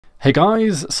Hey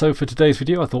guys, so for today's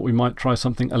video I thought we might try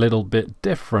something a little bit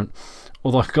different,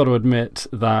 although I've got to admit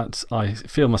that I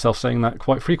feel myself saying that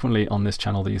quite frequently on this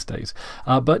channel these days.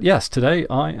 But yes, today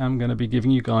I am going to be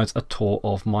giving you guys a tour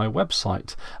of my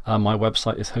website. My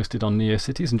website is hosted on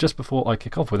Neocities, and just before I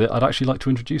kick off with it, I'd actually like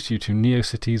to introduce you to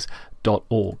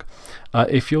neocities.org.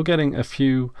 If you're getting a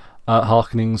few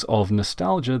hearkenings of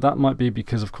nostalgia, that might be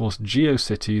because, of course,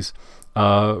 GeoCities,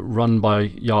 run by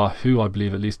Yahoo, I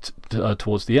believe, at least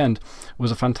towards the end,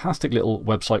 was a fantastic little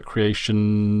website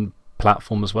creation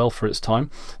platform as well for its time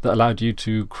that allowed you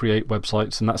to create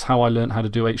websites, and that's how I learned how to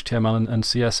do HTML and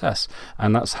CSS,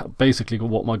 and that's basically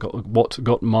what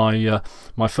got my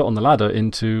my foot on the ladder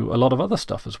into a lot of other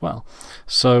stuff as well.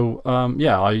 So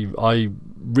yeah, I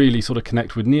really sort of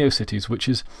connect with Neocities, which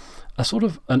is a sort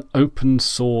of an open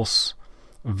source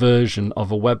version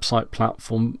of a website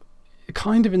platform,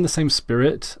 kind of in the same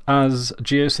spirit as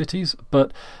GeoCities,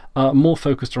 but more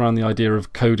focused around the idea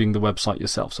of coding the website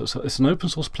yourself. So it's an open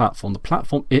source platform. The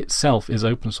platform itself is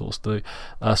open source. The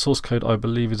source code, I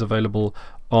believe, is available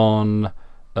on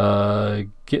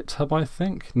GitHub, I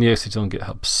think. Neocities on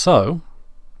GitHub. So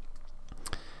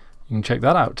you can check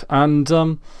that out. And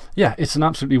yeah, it's an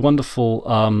absolutely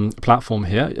wonderful platform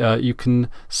here. You can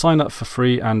sign up for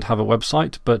free and have a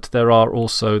website, but there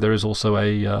is also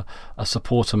a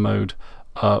supporter mode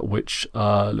which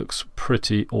looks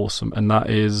pretty awesome, and that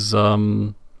is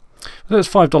it's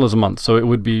 $5 a month, so it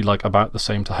would be like about the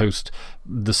same to host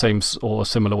the same or a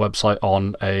similar website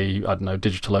on a, I don't know,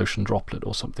 DigitalOcean Droplet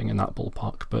or something in that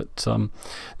ballpark. But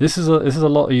this is a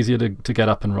lot easier to get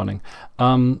up and running.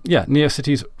 Yeah,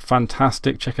 Neocities,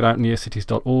 fantastic. Check it out,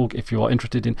 neocities.org, if you are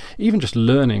interested in even just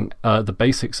learning the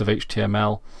basics of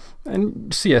HTML. And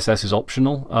CSS is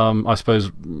optional. I suppose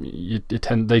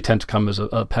they tend to come as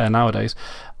a pair nowadays.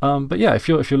 But yeah, if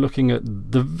you're looking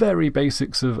at the very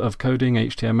basics of coding,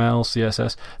 HTML,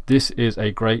 CSS, this is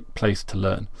a great place to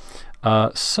learn.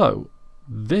 So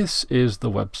this is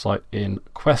the website in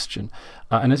question,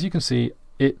 and as you can see,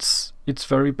 it's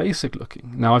very basic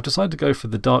looking. Now I've decided to go for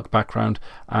the dark background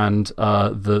and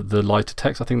the lighter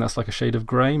text. I think that's like a shade of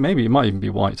grey. Maybe it might even be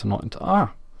white. I'm not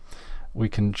into. We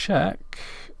can check.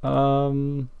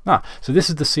 So this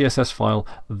is the CSS file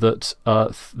that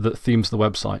that themes the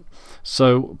website.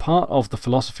 So part of the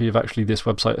philosophy of actually this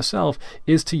website itself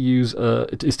is to use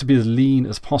is to be as lean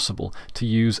as possible, to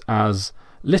use as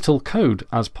little code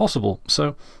as possible.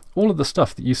 So all of the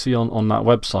stuff that you see on that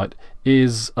website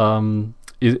is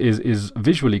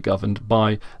visually governed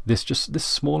by this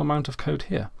small amount of code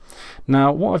here.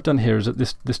 Now what I've done here is that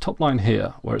this top line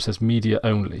here where it says media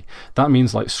only, that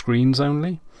means like screens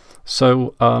only.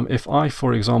 So if I,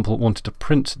 for example, wanted to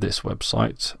print this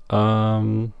website,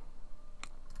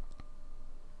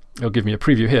 it'll give me a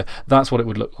preview here. That's what it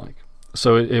would look like.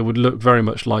 So it would look very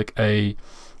much like an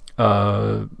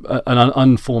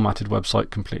unformatted website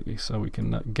completely. So we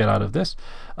can get out of this,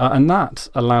 and that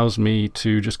allows me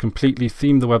to just completely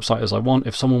theme the website as I want.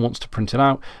 If someone wants to print it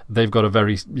out, they've got a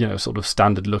very sort of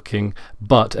standard looking,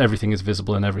 but everything is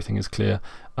visible and everything is clear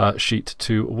sheet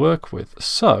to work with.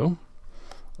 So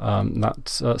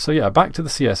so yeah, back to the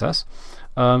CSS.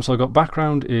 So I got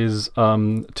background is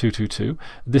 222.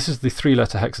 This is the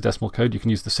 3-letter hexadecimal code. You can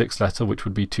use the 6-letter, which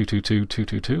would be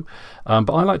 222222.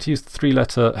 But I like to use the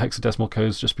 3-letter hexadecimal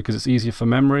codes just because it's easier for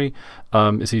memory.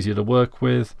 It's easier to work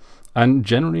with, and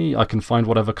generally I can find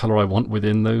whatever color I want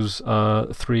within those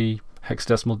 3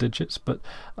 hexadecimal digits. But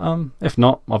if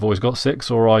not, I've always got 6,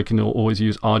 or I can always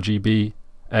use RGB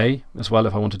as well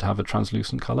if I wanted to have a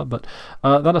translucent color. But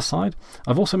that aside,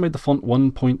 I've also made the font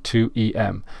 1.2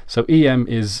 EM. So EM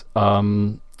is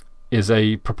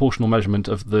a proportional measurement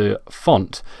of the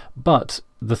font, but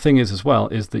the thing is as well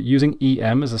is that using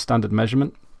EM as a standard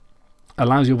measurement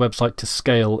allows your website to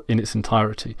scale in its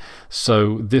entirety.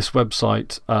 So this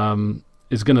website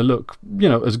is going to look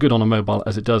as good on a mobile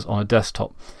as it does on a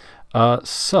desktop.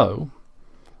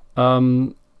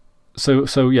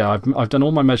 So yeah, I've done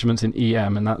all my measurements in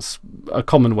EM, and that's a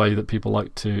common way that people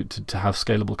like to have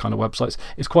scalable kind of websites.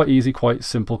 It's quite easy, quite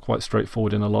simple, quite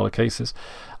straightforward in a lot of cases.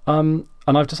 And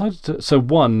I've decided to, so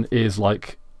 1 is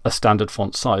like a standard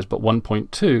font size, but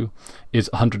 1.2 is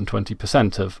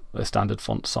 120% of a standard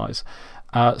font size.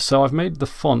 So I've made the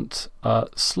font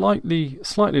slightly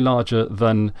larger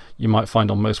than you might find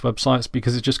on most websites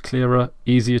because it's just clearer,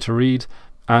 easier to read.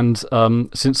 And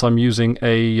since I'm using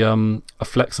a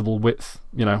flexible width,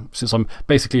 since I'm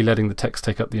basically letting the text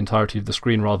take up the entirety of the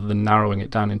screen rather than narrowing it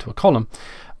down into a column,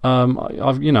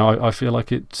 I feel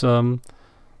like it.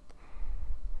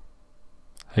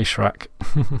 Hey Shrek.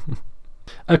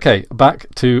 Okay,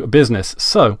 back to business.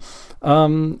 So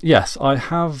yes, I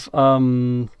have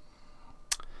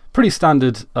pretty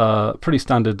standard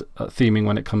theming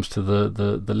when it comes to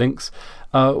the links.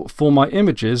 For my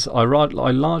images, I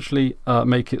largely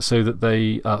make it so that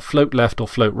they float left or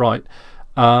float right,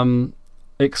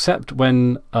 except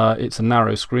when it's a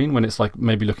narrow screen, when it's like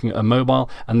maybe looking at a mobile,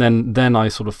 and then I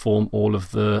sort of form all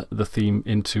of the theme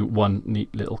into one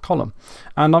neat little column.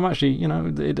 And I'm actually, you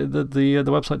know, the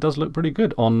website does look pretty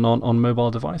good on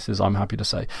mobile devices, I'm happy to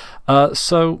say.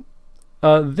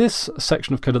 This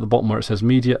section of code at the bottom where it says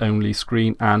media only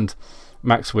screen and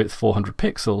max width 400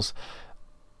 pixels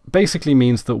basically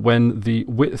means that when the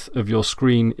width of your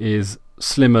screen is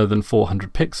slimmer than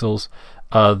 400 pixels,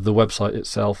 the website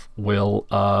itself will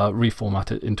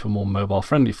reformat it into a more mobile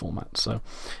friendly format. So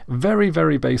very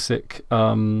basic,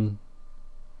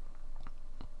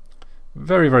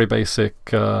 very basic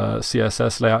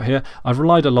CSS layout here. I've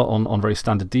relied a lot on very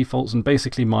standard defaults, and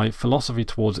basically my philosophy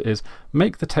towards it is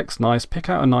make the text nice, pick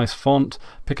out a nice font,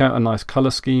 pick out a nice color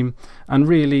scheme, and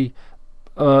really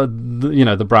you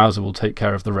know, the browser will take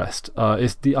care of the rest. I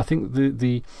think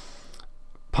the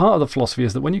part of the philosophy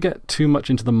is that when you get too much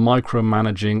into the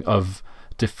micromanaging of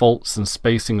defaults and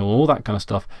spacing and all that kind of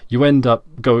stuff, you end up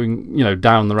going, you know,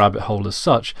 down the rabbit hole as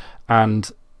such,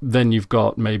 and then you've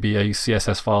got maybe a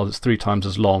CSS file that's 3 times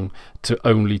as long to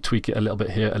only tweak it a little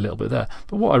bit here, a little bit there.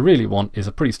 But what I really want is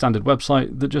a pretty standard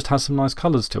website that just has some nice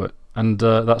colors to it, and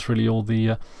that's really all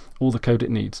the code it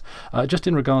needs. Just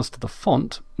in regards to the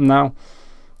font, now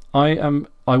I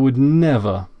would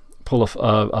never pull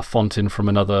a font in from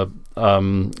another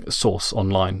source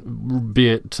online, be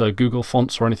it Google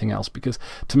Fonts or anything else, because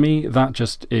to me that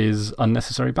just is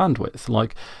unnecessary bandwidth.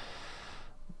 Like,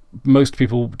 most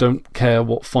people don't care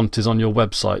what font is on your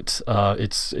website.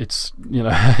 It's you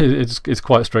know, it's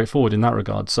quite straightforward in that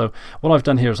regard. So what I've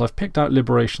done here is I've picked out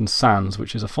Liberation Sans,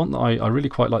 which is a font that I really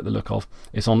quite like the look of.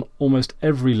 It's on almost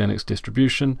every Linux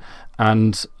distribution,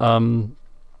 and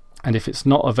if it's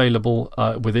not available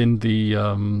within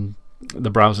the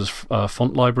browser's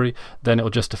font library, then it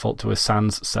will just default to a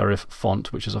sans serif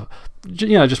font, which is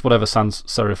just whatever sans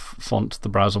serif font the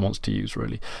browser wants to use,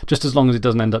 really. Just as long as it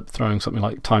doesn't end up throwing something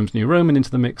like Times New Roman into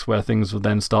the mix, where things will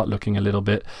then start looking a little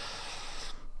bit,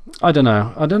 I don't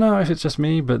know if it's just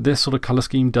me, but this sort of color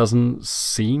scheme doesn't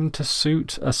seem to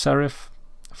suit a serif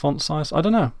font size. I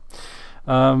don't know.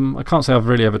 I can't say I've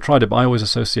really ever tried it, but I always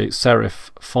associate serif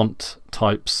font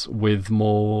types with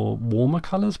more warmer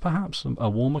colors, perhaps a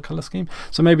warmer color scheme.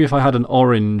 So maybe if I had an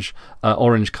orange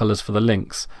colors for the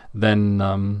links, then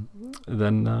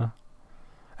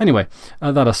anyway,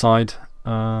 that aside,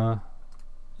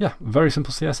 yeah, very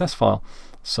simple CSS file.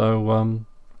 So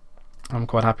I'm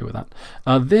quite happy with that.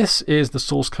 This is the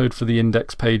source code for the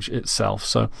index page itself.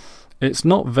 So it's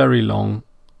not very long.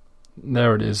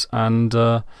 There it is, and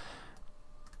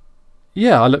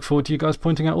yeah, I look forward to you guys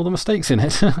pointing out all the mistakes in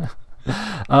it.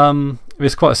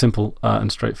 It's quite a simple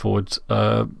and straightforward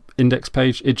index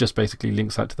page. It just basically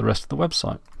links out to the rest of the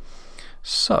website.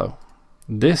 So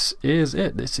this is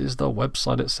it. This is the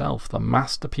website itself, the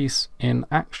masterpiece in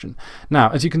action. Now,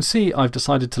 as you can see, I've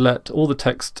decided to let all the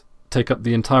text take up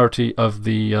the entirety of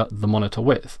the monitor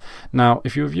width. Now,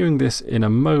 if you're viewing this in a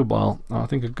mobile, I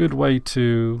think a good way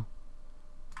to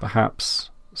perhaps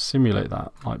simulate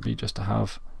that might be just to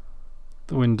have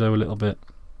the window a little bit.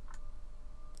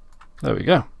 There we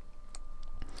go.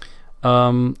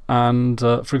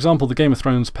 For example, the Game of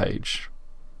Thrones page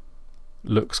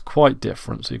looks quite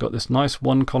different. So you've got this nice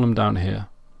one column down here.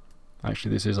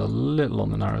 Actually, this is a little on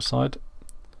the narrow side.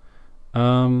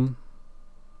 So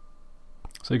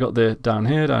you got the down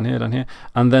here, down here, down here,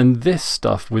 and then this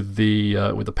stuff with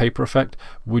the paper effect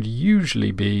would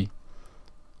usually be,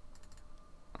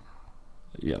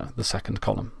 the second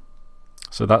column.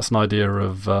 So that's an idea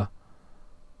of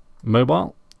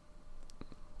mobile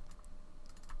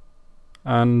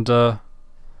and the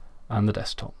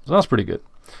desktop. So that's pretty good.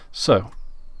 So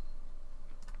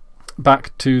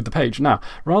back to the page. Now,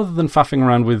 rather than faffing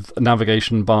around with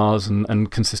navigation bars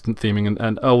and consistent theming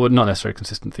and well, not necessarily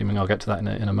consistent theming, I'll get to that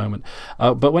in a moment.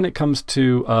 But when it comes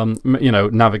to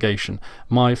navigation,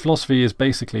 my philosophy is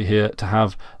basically here to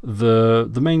have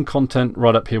the main content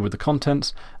right up here with the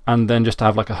contents, and then just to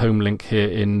have like a home link here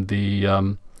in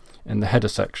the header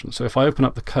section. So if I open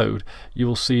up the code, you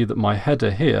will see that my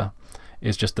header here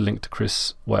is just the link to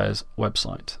Chris Ware's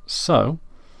website. So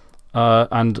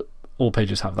and all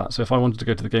pages have that. So if I wanted to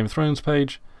go to the Game of Thrones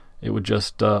page, it would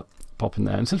just pop in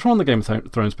there. And since we're on the Game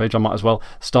of Thrones page, I might as well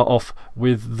start off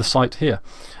with the site here.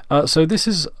 So this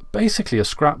is basically a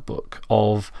scrapbook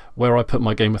of where I put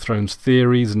my Game of Thrones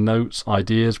theories, notes,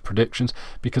 ideas, predictions,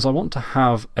 because I want to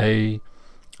have a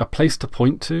place to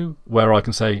point to where I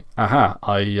can say, aha,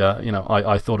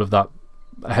 I thought of that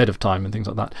ahead of time and things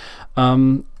like that.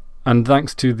 And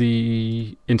thanks to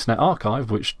the Internet Archive,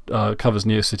 which covers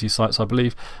Neocities sites, I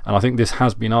believe, and I think this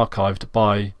has been archived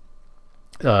by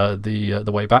the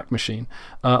Wayback Machine,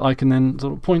 I can then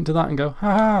sort of point to that and go,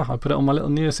 ha! I put it on my little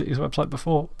Neocities website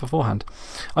beforehand.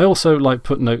 I also like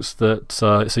put notes that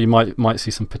so you might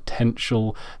see some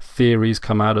potential theories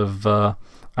come out of the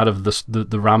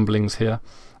ramblings here.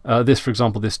 This, for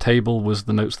example, this table was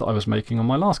the notes that I was making on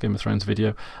my last Game of Thrones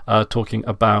video, talking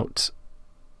about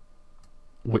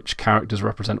which characters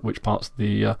represent which parts of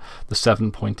the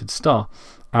 7-pointed star,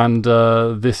 and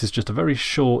this is just a very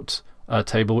short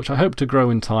table, which I hope to grow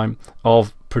in time,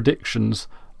 of predictions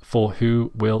for who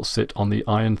will sit on the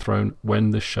Iron Throne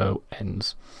when the show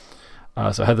ends.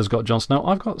 So Heather's got Jon Snow.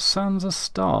 I've got Sansa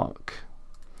Stark.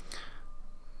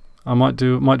 I might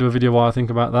do a video while I think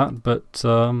about that, but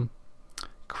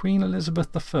Queen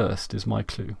Elizabeth I is my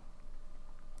clue.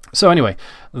 So anyway,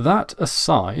 that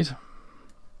aside,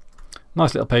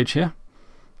 nice little page here,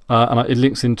 and it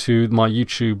links into my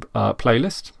YouTube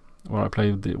playlist, where I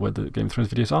play where the Game of Thrones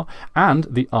videos are, and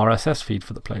the RSS feed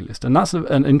for the playlist. And that's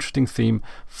an interesting theme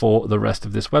for the rest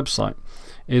of this website,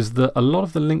 is that a lot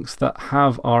of the links that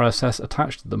have RSS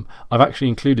attached to them, I've actually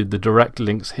included the direct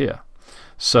links here.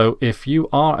 So if you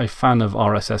are a fan of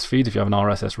RSS feed, if you have an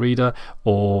RSS reader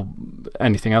or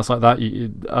anything else like that,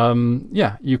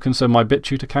 yeah, you can. So my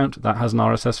BitChute account, that has an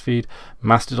RSS feed.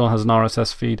 Mastodon has an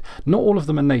RSS feed. Not all of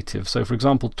them are native. So for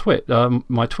example,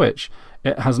 my Twitch,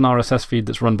 it has an RSS feed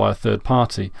that's run by a third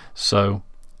party. So,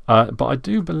 but I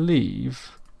do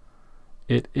believe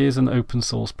it is an open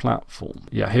source platform.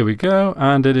 Yeah, here we go,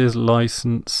 and it is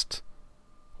licensed.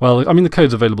 Well, I mean, the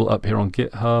code's available up here on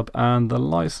GitHub, and the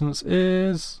license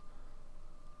is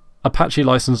Apache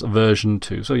license version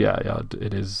 2. So yeah,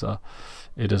 it is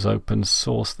open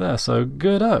source there. So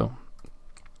good-o.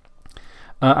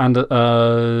 And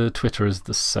Twitter is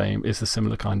the same. It's a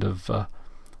similar kind of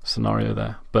scenario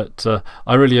there. But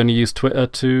I really only use Twitter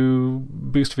to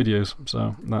boost videos.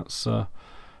 So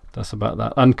that's about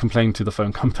that. And complain to the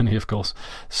phone company, of course.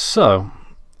 So.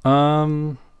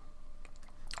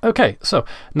 Okay, so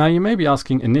now you may be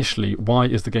asking initially, why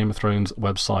is the Game of Thrones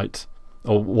website,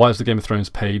 or why is the Game of Thrones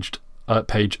page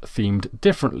themed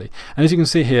differently? And as you can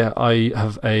see here, I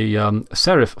have a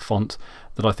serif font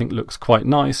that I think looks quite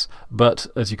nice, but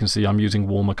as you can see, I'm using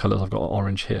warmer colours. I've got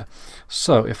orange here.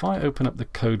 So if I open up the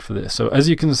code for this, so as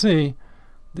you can see,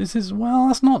 this is, well,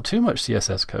 that's not too much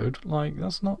CSS code. Like,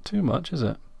 that's not too much, is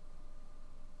it?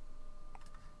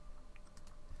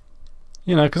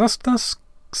 You know, because there's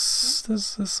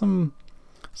some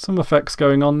effects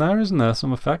going on there, isn't there?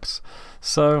 Some effects.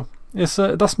 So it's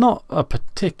that's not a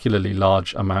particularly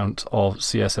large amount of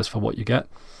CSS for what you get,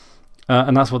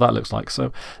 and that's what that looks like.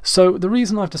 So the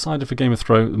reason I've decided for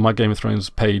my Game of Thrones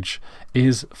page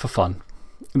is for fun.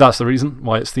 That's the reason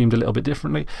why it's themed a little bit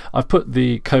differently. I've put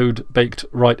the code baked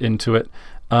right into it,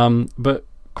 but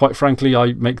quite frankly,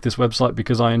 I make this website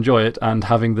because I enjoy it, and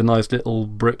having the nice little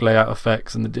brick layout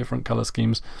effects and the different color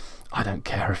schemes, I don't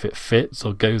care if it fits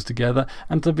or goes together.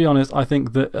 And to be honest, I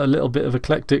think that a little bit of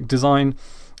eclectic design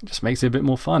just makes it a bit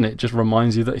more fun. It just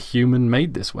reminds you that a human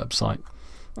made this website.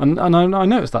 And I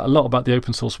noticed that a lot about the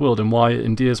open source world and why it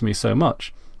endears me so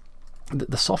much.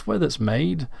 The software that's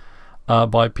made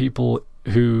by people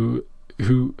who've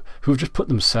just put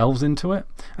themselves into it,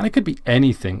 and it could be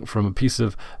anything from a piece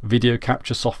of video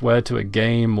capture software to a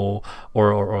game or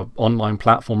online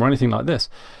platform or anything like this.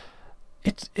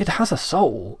 It has a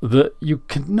soul that you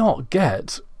cannot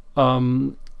get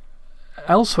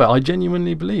elsewhere, I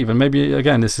genuinely believe. And maybe,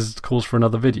 again, this is cause for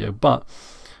another video, but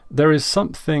there is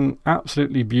something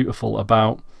absolutely beautiful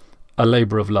about a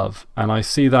labour of love. And I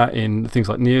see that in things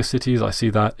like Neocities. I see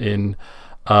that in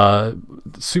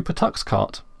Super Tux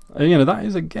Kart. You know, that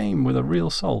is a game with a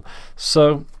real soul.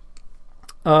 So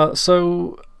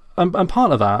and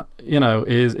part of that, you know,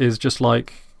 is just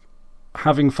like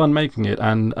having fun making it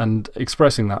and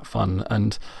expressing that fun,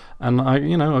 and I,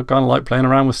 you know, I kind of like playing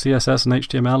around with CSS and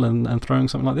HTML and throwing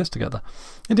something like this together.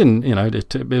 It didn't, you know,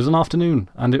 it was an afternoon,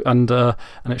 and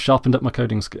it sharpened up my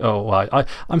coding skill. Oh,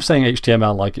 I'm saying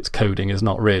HTML like it's coding, is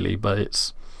not really, but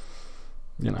it's,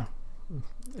 you know,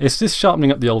 it's just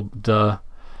sharpening up the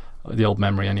old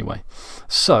memory anyway.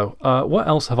 So what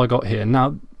else have I got here?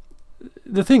 Now,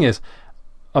 the thing is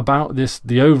about this,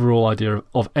 the overall idea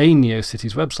of a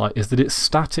Neocities website is that it's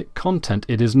static content.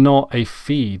 It is not a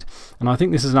feed, and I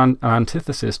think this is an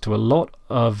antithesis to a lot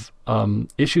of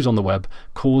issues on the web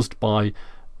caused by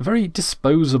very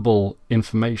disposable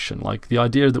information, like the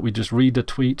idea that we just read a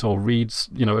tweet or read,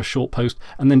 you know, a short post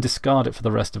and then discard it for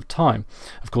the rest of time.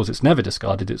 Of course, it's never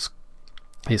discarded. It's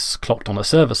it's clocked on a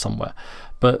server somewhere.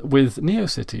 But with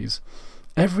Neocities,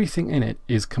 everything in it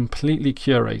is completely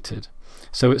curated.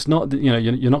 So it's not, you know,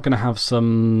 you're not going to have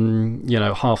some, you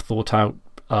know, half thought out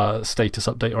status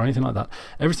update or anything like that.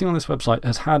 Everything on this website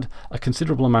has had a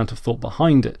considerable amount of thought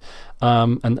behind it,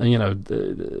 and you know,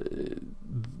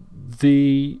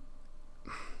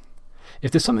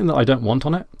 if there's something that I don't want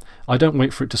on it, I don't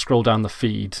wait for it to scroll down the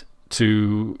feed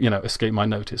to, you know, escape my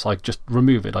notice. I just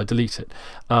remove it, I delete it.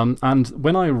 And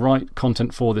when I write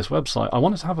content for this website, I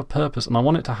want it to have a purpose, and I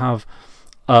want it to have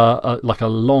like a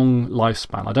long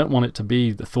lifespan. I don't want it to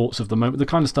be the thoughts of the moment, the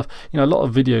kind of stuff, you know, a lot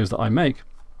of videos that I make,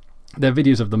 they're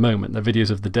videos of the moment, they're videos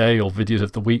of the day or videos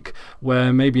of the week,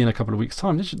 where maybe in a couple of weeks'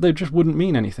 time they just wouldn't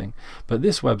mean anything. But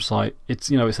this website, it's,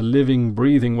 you know, it's a living,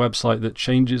 breathing website that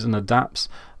changes and adapts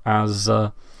as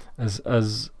it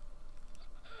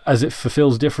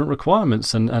fulfills different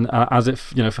requirements and as it,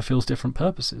 you know, fulfills different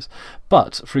purposes.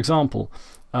 But for example,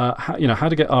 how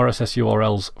to get RSS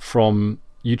URLs from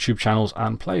YouTube channels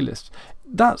and playlists.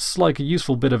 That's like a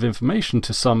useful bit of information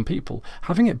to some people.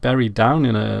 Having it buried down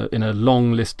in a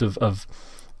long list of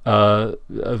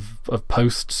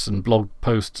posts and blog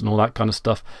posts and all that kind of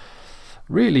stuff,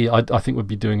 really, I think would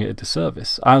be doing it a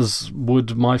disservice, as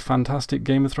would my fantastic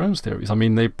Game of Thrones theories. I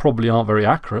mean, they probably aren't very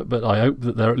accurate, but I hope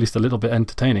that they're at least a little bit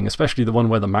entertaining, especially the one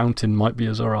where the mountain might be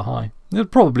Azor Ahai. It's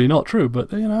probably not true,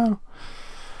 but you know.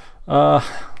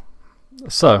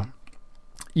 So,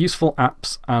 useful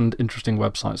apps and interesting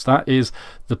websites. That is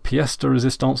the pièce de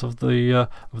résistance of the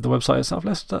website itself.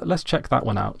 Let's check that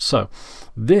one out. So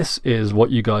this is what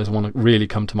you guys want to really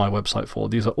come to my website for.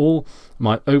 These are all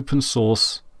my open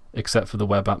source, except for the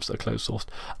web apps that are closed sourced,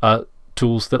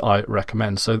 tools that I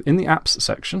recommend. So in the apps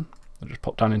section, I'll just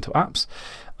pop down into apps.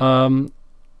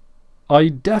 I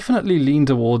definitely lean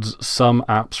towards some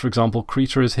apps. For example,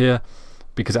 Krita is here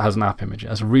because it has an app image. It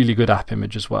has a really good app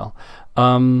image as well.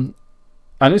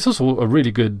 And it's also a really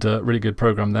good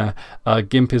program there.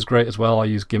 GIMP is great as well. I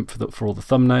use GIMP for all the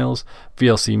thumbnails.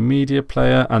 VLC Media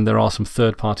Player, and there are some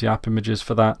third-party app images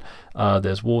for that.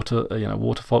 There's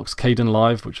Waterfox,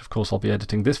 Kdenlive, which of course I'll be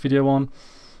editing this video on.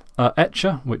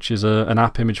 Etcher, which is an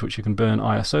app image which you can burn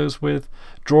ISOs with.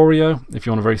 Drawio, if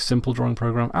you want a very simple drawing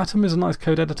program. Atom is a nice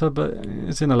code editor, but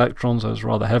it's in Electron, so it's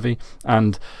rather heavy.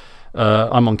 And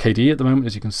I'm on KDE at the moment,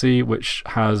 as you can see, which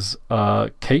has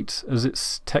Kate as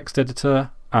its text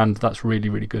editor, and that's really,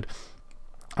 really good.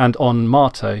 And on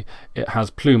Mate, it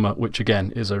has Pluma, which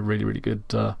again is a really good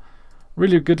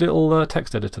little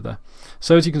text editor there.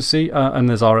 So as you can see, and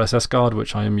there's RSS Guard,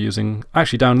 which I am using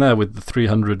actually down there with the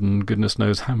 300 and goodness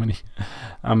knows how many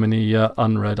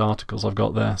unread articles I've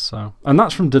got there. So, and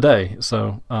that's from today.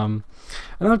 So, and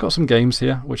I've got some games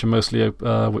here, which are mostly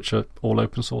which are all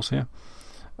open source here.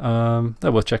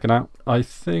 They're worth checking out. I'm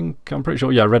pretty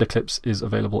sure, yeah, Red Eclipse is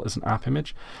available as an app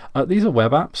image. These are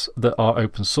web apps that are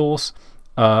open source.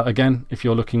 Again, if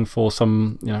you're looking for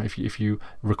some, you know, if you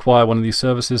require one of these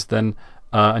services, then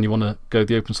and you want to go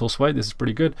the open source way, this is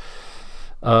pretty good.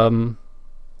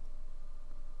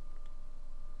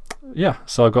 Yeah,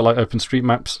 so I've got like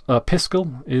OpenStreetMaps.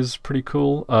 Piskel is pretty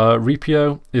cool.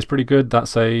 Repio is pretty good.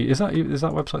 Is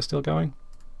that website still going?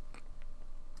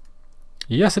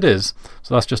 Yes, it is.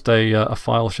 So that's just a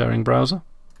file sharing browser.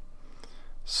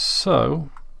 So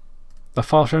a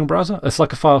file sharing browser, it's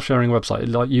like a file sharing website. It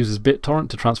like uses BitTorrent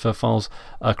to transfer files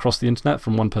across the internet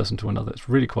from one person to another. It's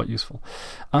really quite useful.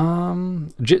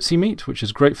 Jitsi Meet, which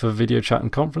is great for video chat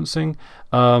and conferencing.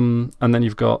 And then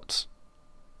you've got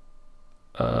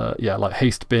yeah, like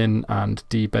Hastebin and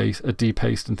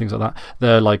dpaste and things like that.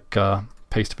 They're like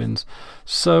paste bins.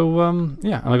 So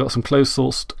yeah, and I got some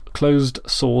closed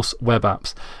source web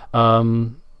apps.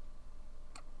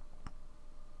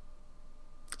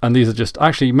 And these are just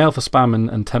actually Mail for Spam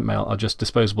and Temp Mail are just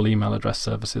disposable email address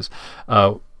services,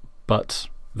 but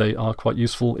they are quite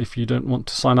useful if you don't want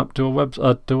to sign up to a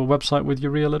website with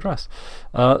your real address.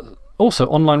 Also,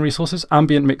 online resources,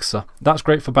 Ambient Mixer. That's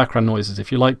great for background noises.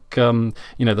 If you like, you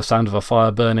know, the sound of a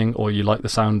fire burning, or you like the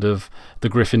sound of the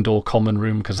Gryffindor common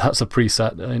room because that's a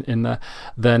preset in there,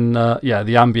 then yeah,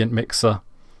 the Ambient Mixer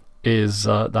is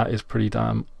that is pretty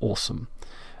damn awesome.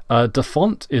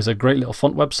 Defont is a great little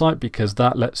font website because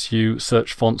that lets you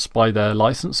search fonts by their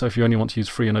license. So if you only want to use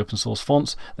free and open source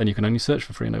fonts, then you can only search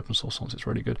for free and open source fonts. It's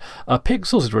really good.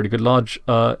 Pixels is really good, large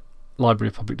library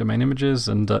of public domain images,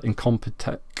 and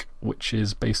Incompetech, which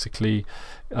is basically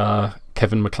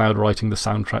Kevin MacLeod writing the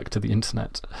soundtrack to the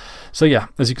internet. So yeah,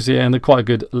 as you can see, and they're quite a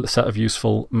good set of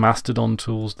useful Mastodon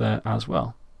tools there as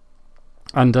well.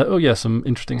 And oh yeah, some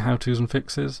interesting how-tos and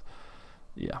fixes.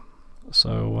 Yeah.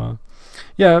 So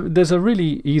yeah, there's a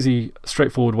really easy,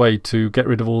 straightforward way to get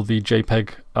rid of all the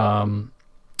JPEG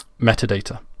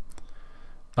metadata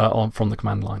from the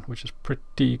command line, which is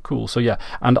pretty cool. So yeah,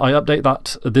 and I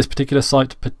update this particular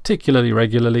site particularly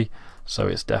regularly, so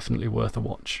it's definitely worth a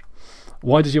watch.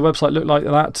 Why does your website look like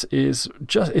that?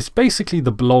 It's basically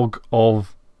the blog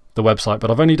of the website,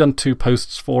 but I've only done 2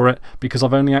 posts for it because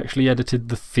I've only actually edited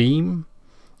the theme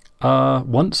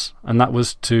once, and that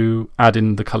was to add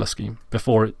in the color scheme.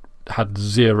 Before, it had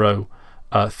 0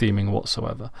 theming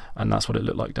whatsoever, and that's what it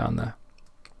looked like down there.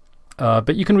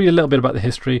 But you can read a little bit about the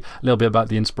history, a little bit about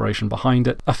the inspiration behind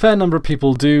it. A fair number of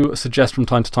people do suggest from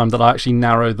time to time that I actually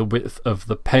narrow the width of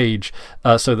the page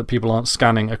so that people aren't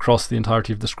scanning across the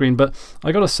entirety of the screen. But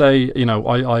I gotta say, you know,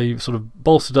 I sort of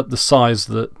bolstered up the size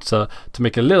to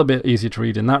make it a little bit easier to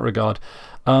read in that regard.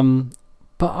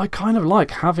 But I kind of like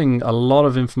having a lot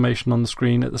of information on the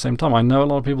screen at the same time. I know a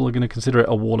lot of people are going to consider it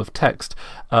a wall of text,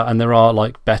 and there are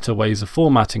like better ways of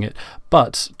formatting it.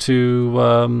 But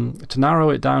to narrow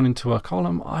it down into a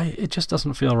column, it just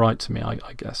doesn't feel right to me, I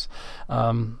guess.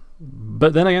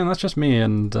 But then again, that's just me,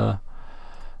 and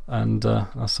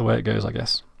that's the way it goes, I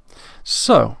guess.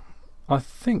 So I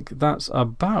think that's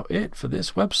about it for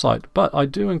this website, but I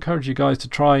do encourage you guys to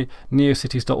try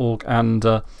neocities.org and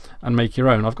make your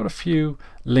own. I've got a few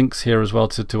links here as well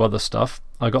to other stuff.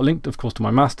 I got linked, of course, to my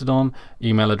Mastodon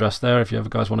email address there if you ever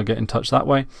guys want to get in touch that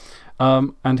way.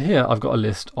 And here I've got a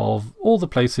list of all the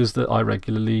places that I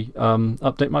regularly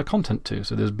update my content to.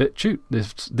 So there's BitChute.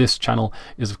 This channel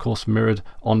is of course mirrored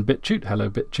on BitChute. Hello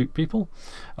BitChute people.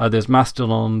 There's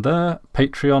Mastodon there,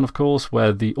 Patreon of course,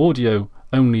 where the audio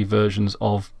only versions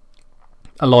of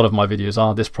a lot of my videos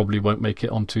are. This probably won't make it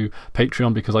onto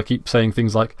Patreon because I keep saying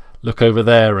things like look over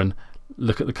there and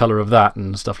look at the color of that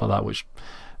and stuff like that, which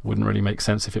wouldn't really make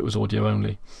sense if it was audio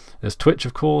only. There's Twitch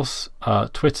of course,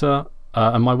 Twitter,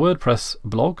 and my WordPress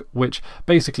blog, which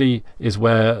basically is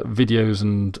where videos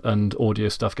and audio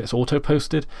stuff gets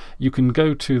auto-posted. You can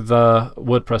go to the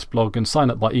WordPress blog and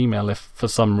sign up by email if for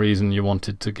some reason you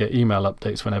wanted to get email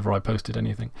updates whenever I posted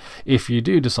anything. If you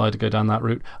do decide to go down that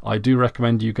route, I do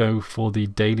recommend you go for the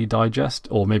daily digest,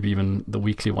 or maybe even the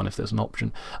weekly one if there's an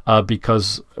option,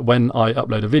 because when I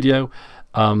upload a video,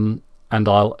 and I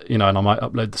might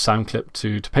upload the sound clip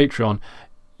to Patreon,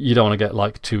 you don't want to get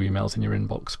like 2 emails in your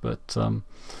inbox, but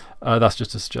that's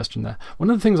just a suggestion there.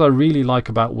 One of the things I really like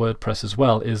about WordPress as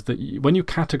well is that when you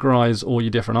categorize all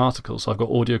your different articles, so I've got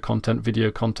audio content,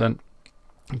 video content,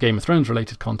 Game of Thrones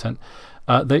related content,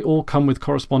 they all come with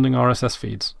corresponding RSS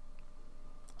feeds.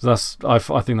 So I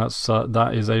think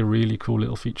that is a really cool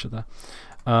little feature there.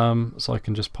 So I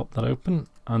can just pop that open,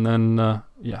 and then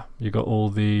yeah, you got all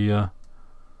the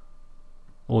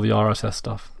RSS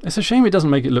stuff. It's a shame it doesn't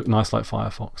make it look nice like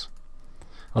Firefox.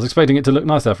 I was expecting it to look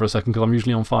nice there for a second because I'm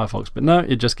usually on Firefox, but no,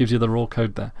 it just gives you the raw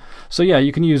code there. So yeah,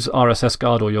 you can use RSS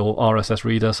Guard or your RSS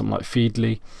reader, something like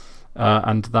Feedly,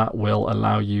 and that will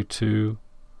allow you to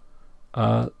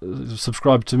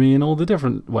subscribe to me in all the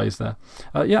different ways there.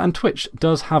 Yeah, and Twitch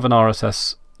does have an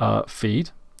RSS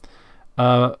feed,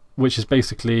 which is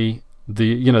basically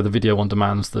the video on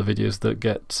demands, the videos that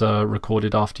get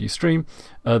recorded after you stream,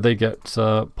 they get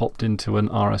popped into an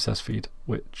RSS feed,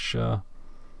 which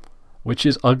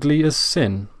is ugly as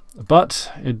sin,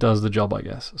 but it does the job, I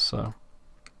guess. So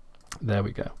there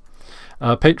we go.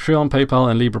 Patreon, PayPal,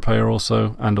 and LibrePay are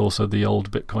also the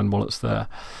old Bitcoin wallets there.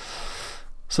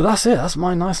 So that's it. That's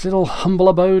my nice little humble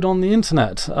abode on the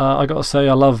internet. I got to say,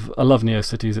 I love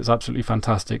Neocities. It's absolutely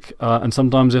fantastic. And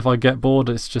sometimes if I get bored,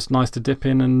 it's just nice to dip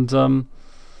in and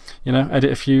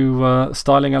edit a few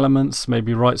styling elements,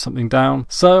 maybe write something down.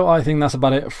 So I think that's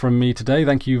about it from me today.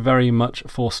 Thank you very much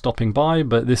for stopping by.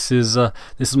 But this is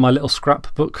my little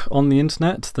scrapbook on the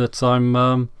internet that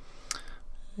I'm.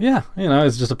 Yeah,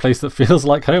 it's just a place that feels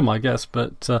like home, I guess.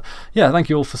 But yeah, thank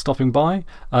you all for stopping by.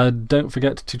 Don't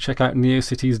forget to check out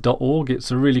neocities.org. It's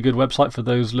a really good website for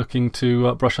those looking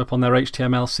to brush up on their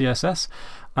HTML, CSS.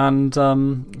 And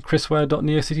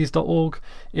chrisware.neocities.org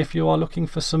if you are looking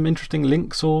for some interesting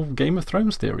links or Game of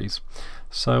Thrones theories.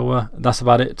 So that's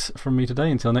about it from me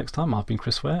today. Until next time, I've been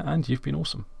Chris Ware, and you've been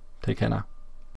awesome. Take care now.